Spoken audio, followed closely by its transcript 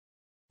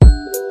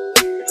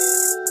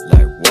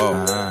Whoa,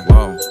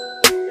 whoa.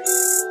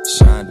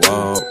 Shine,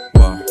 whoa,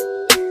 whoa.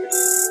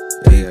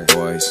 Yeah,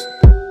 boys.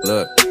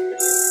 Look.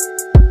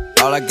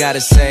 All I gotta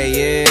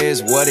say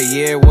is, what a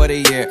year, what a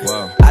year.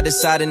 Whoa. I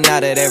decided now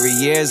that every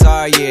year's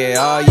our year.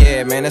 Oh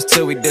yeah, man, that's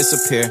till we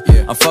disappear.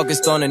 Yeah. I'm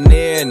focused on the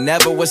near,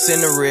 never what's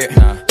in the rear.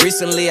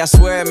 Recently, I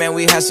swear, man,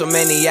 we had so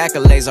many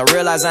accolades. I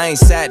realize I ain't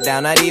sat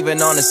down, not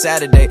even on a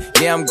Saturday.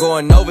 Yeah, I'm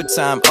going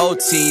overtime,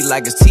 OT,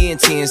 like it's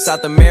TNT in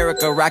South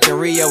America, rockin'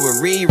 Rio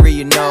with Riri,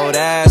 you know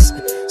that's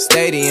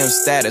stadium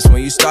status.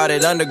 When you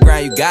started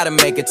underground, you gotta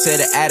make it to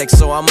the attic,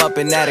 so I'm up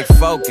in attic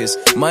focus.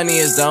 Money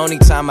is the only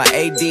time I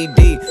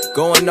ADD,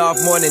 going off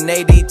more than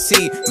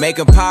ADT,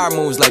 making power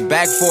moves like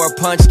back for a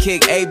punch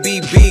kick,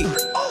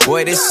 ABB.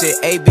 Boy, this shit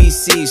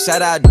ABC,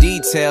 shout out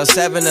Detail,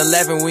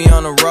 7-Eleven, we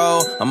on the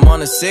roll. I'm on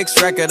the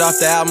 6th record off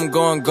the album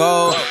going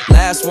gold.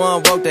 Last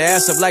one woke the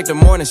ass up like the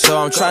morning show.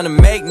 I'm trying to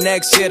make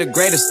next year the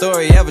greatest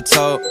story ever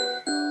told.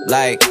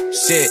 Like,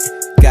 shit,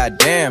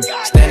 goddamn,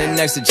 standing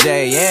next to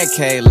J and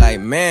K, like,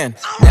 man,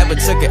 never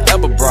took an L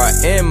but brought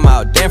M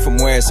out. Damn, from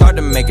where it's hard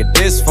to make it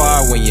this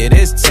far when you're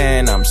this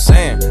 10, I'm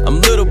saying.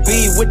 I'm little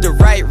B with the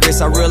right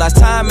wrist. I realize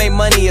time ain't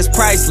money, is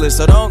priceless,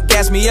 so don't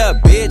gas me up,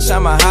 bitch.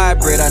 I'm a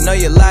hybrid, I know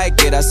you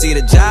like it. I see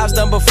the jobs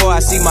done before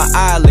I see my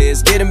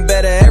eyelids. Getting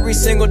better every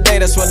single day,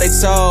 that's what they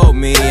told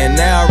me. And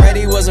now I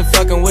already wasn't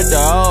fucking with the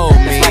old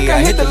me. It's like I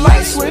hit the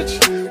light switch.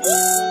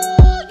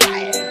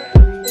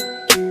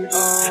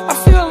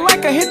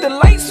 I hit the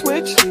light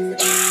switch.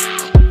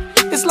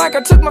 It's like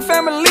I took my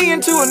family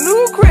into a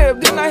new crib,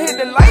 then I hit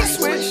the light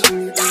switch.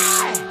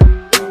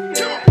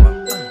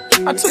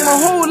 I took my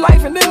whole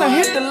life and then I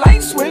hit the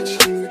light switch.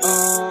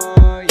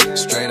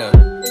 Straight up.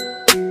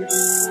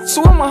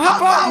 So I'ma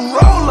hop out and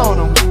roll on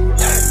them.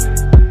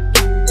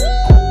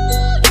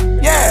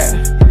 Yeah,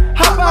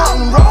 hop out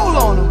and roll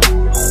on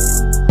them.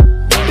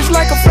 It's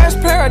like a fresh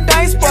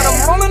paradise, but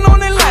I'm rolling on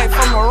their life.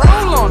 I'ma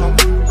roll on them.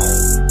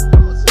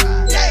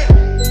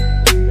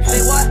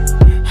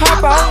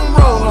 Hop out and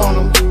roll on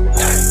them.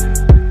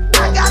 I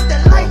got the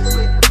light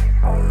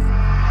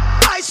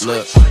switch.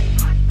 Look,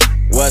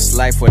 what's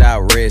life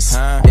without risk?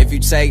 If you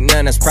take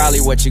none, that's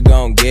probably what you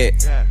gon'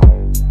 get.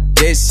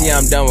 This year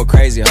I'm done with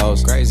crazy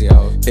hoes.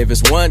 If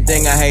it's one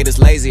thing I hate, it's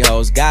lazy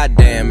hoes.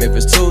 Goddamn, if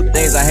it's two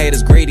things I hate,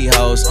 it's greedy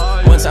hoes.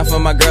 One time for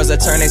my girls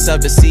that turn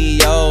themselves to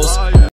CEOs.